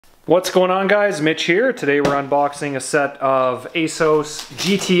What's going on, guys? Mitch here. Today we're unboxing a set of Assos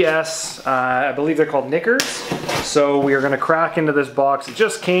GTS, I believe they're called Knickers. So we are going to crack into this box. It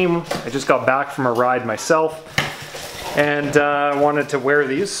just came, I just got back from a ride myself and I wanted to wear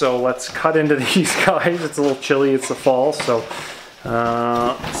these, so let's cut into these guys. It's a little chilly, it's the fall, so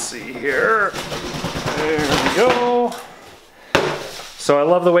let's see here. There we go. So I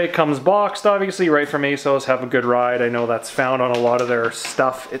love the way it comes boxed, obviously, right from Assos. Have a good ride. I know that's found on a lot of their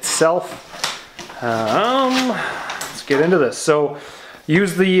stuff itself. Let's get into this. So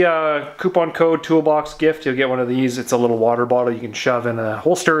use the coupon code Toolbox Gift. You'll get one of these. It's a little water bottle you can shove in a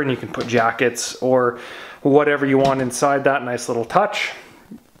holster and you can put jackets or whatever you want inside that. Nice little touch.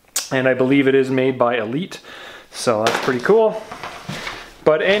 And I believe it is made by Elite. So that's pretty cool.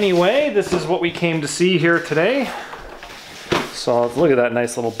 But anyway, this is what we came to see here today. So look at that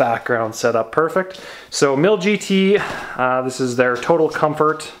nice little background setup, perfect. So Mille GT, this is their Total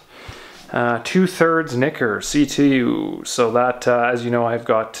Comfort 2/3 Knickers C2. So that, as you know, I've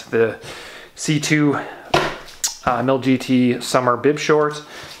got the C2 Mille GT Summer Bib Short,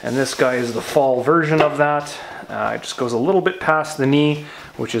 and this guy is the fall version of that. It just goes a little bit past the knee,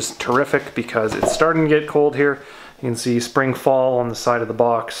 which is terrific because it's starting to get cold here. You can see spring fall on the side of the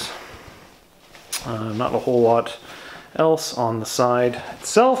box. Not a whole lot else on the side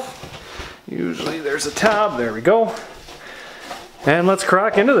itself. Usually there's a tab, there we go. And let's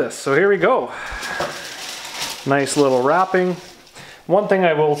crack into this. So here we go. Nice little wrapping. One thing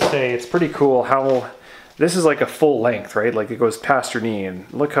I will say, it's pretty cool how this is like a full length, right? Like it goes past your knee, and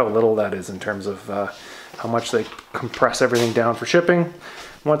look how little that is in terms of how much they compress everything down for shipping.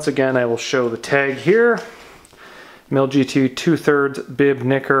 Once again, I will show the tag here. Mille GT 2/3 Bib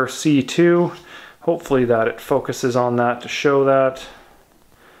Knicker C2. Hopefully that it focuses on that to show that.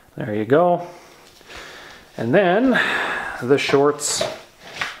 There you go. And then the shorts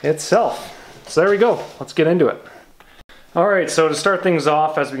itself. So there we go. Let's get into it. All right, so to start things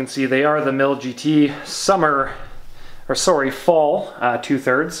off, as we can see, they are the Mille GT summer, or sorry, fall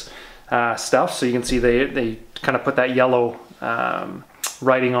 2/3 stuff. So you can see they kind of put that yellow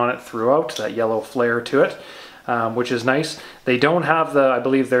writing on it throughout, that yellow flare to it. Which is nice. They don't have the, I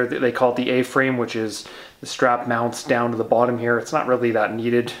believe they call it the A-frame, which is the strap mounts down to the bottom here. It's not really that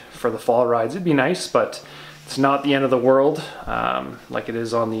needed for the fall rides. It'd be nice, but it's not the end of the world like it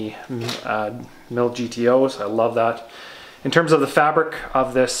is on the Mille GTOs. I love that. In terms of the fabric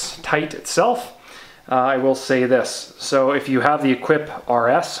of this tight itself, I will say this. So if you have the Equip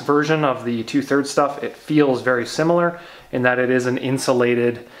RS version of the 2/3 stuff, it feels very similar in that it is an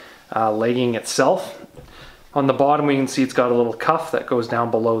insulated legging itself. On the bottom, we can see it's got a little cuff that goes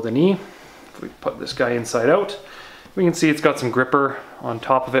down below the knee. If we put this guy inside out, we can see it's got some gripper on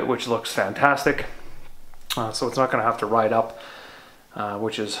top of it, which looks fantastic. So it's not going to have to ride up,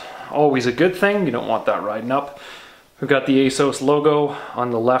 which is always a good thing. You don't want that riding up. We've got the Assos logo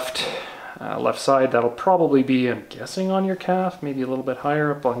on the left side. That'll probably be, I'm guessing, on your calf, maybe a little bit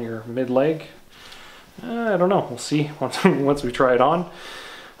higher up on your mid-leg. I don't know. We'll see once we try it on.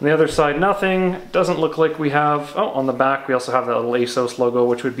 On the other side, nothing. Doesn't look like we have, oh, on the back we also have that little Assos logo,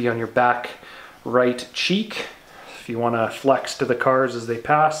 which would be on your back right cheek. If you want to flex to the cars as they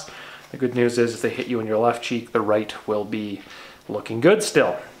pass. The good news is if they hit you in your left cheek, the right will be looking good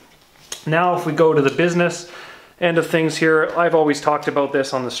still. Now if we go to the business end of things here, I've always talked about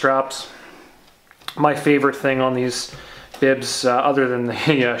this on the straps. My favorite thing on these bibs, other than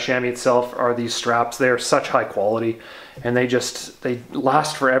the chamois itself, are these straps. They are such high quality, and they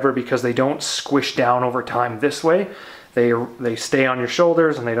last forever because they don't squish down over time this way. They stay on your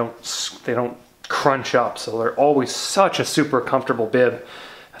shoulders and they don't crunch up. So they're always such a super comfortable bib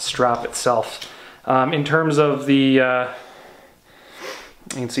strap itself. In terms of the you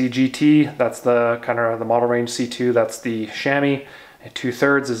can see GT, that's the kind of the model range. C2, that's the chamois.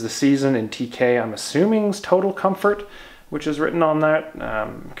 2/3 is the season, and TK, I'm assuming, is Total Comfort, which is written on that.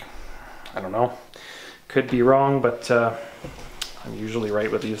 I don't know. Could be wrong, but I'm usually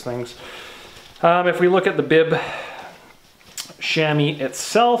right with these things. If we look at the bib chamois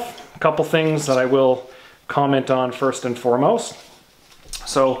itself, a couple things that I will comment on first and foremost.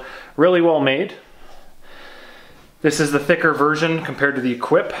 So, really well made. This is the thicker version compared to the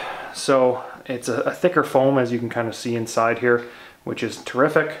Equip. So, it's a thicker foam, as you can kind of see inside here, which is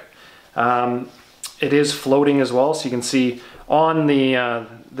terrific. It is floating as well, so you can see on the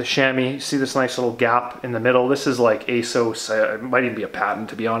chamois, you see this nice little gap in the middle. This is like Assos, it might even be a patent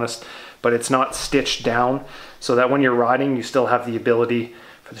to be honest, but it's not stitched down, so that when you're riding, you still have the ability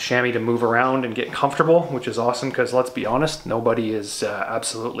for the chamois to move around and get comfortable, which is awesome, because let's be honest, nobody is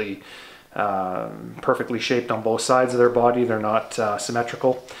absolutely perfectly shaped on both sides of their body. They're not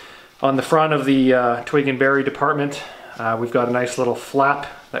symmetrical. On the front of the twig and berry department, we've got a nice little flap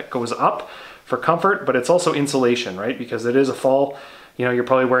that goes up for comfort, but it's also insulation, right? Because it is a fall. You know, you're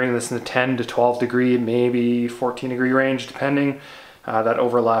probably wearing this in the 10 to 12 degree, maybe 14 degree range, depending, that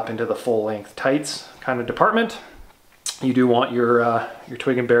overlap into the full length tights kind of department. You do want your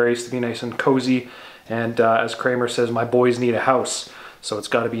twig and berries to be nice and cozy. And as Kramer says, my boys need a house. So it's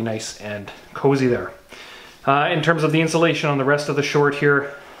got to be nice and cozy there. In terms of the insulation on the rest of the short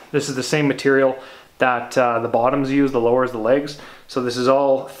here, this is the same material that the bottoms use, the lower is the legs. So this is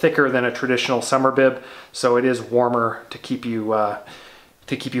all thicker than a traditional summer bib. So it is warmer to keep you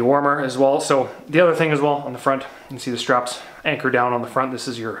warmer as well. So the other thing as well on the front, you can see the straps anchor down on the front. This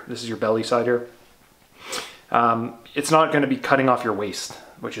is your belly side here. It's not going to be cutting off your waist,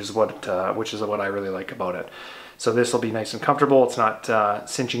 which is what I really like about it. So this will be nice and comfortable. It's not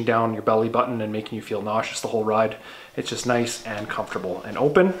cinching down your belly button and making you feel nauseous the whole ride. It's just nice and comfortable and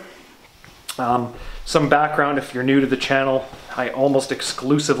open. Some background, if you're new to the channel, I almost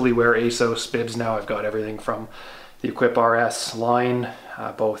exclusively wear Assos bibs now. I've got everything from the Equip RS line,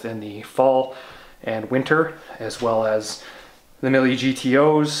 both in the fall and winter, as well as the Mille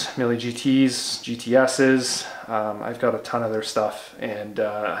GTOs, Mille GTs, GTSs. I've got a ton of their stuff and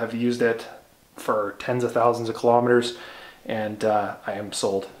have used it for tens of thousands of kilometers, and I am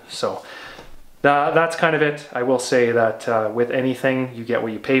sold. So that's kind of it. I will say that with anything, you get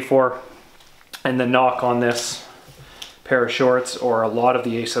what you pay for. And the knock on this pair of shorts, or a lot of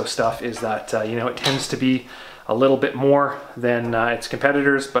the Assos stuff, is that you know, it tends to be a little bit more than its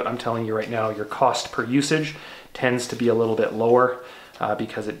competitors, but I'm telling you right now, your cost per usage tends to be a little bit lower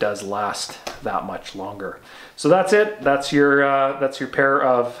because it does last that much longer. So that's it. That's your pair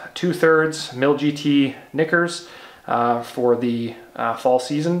of 2/3 Mille GT Knickers for the fall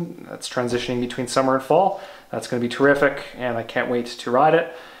season. That's transitioning between summer and fall. That's going to be terrific, and I can't wait to ride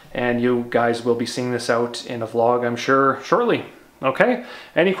it. And you guys will be seeing this out in a vlog, I'm sure, shortly. Okay?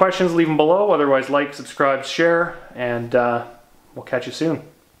 Any questions, leave them below. Otherwise, like, subscribe, share, and we'll catch you soon.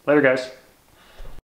 Later, guys.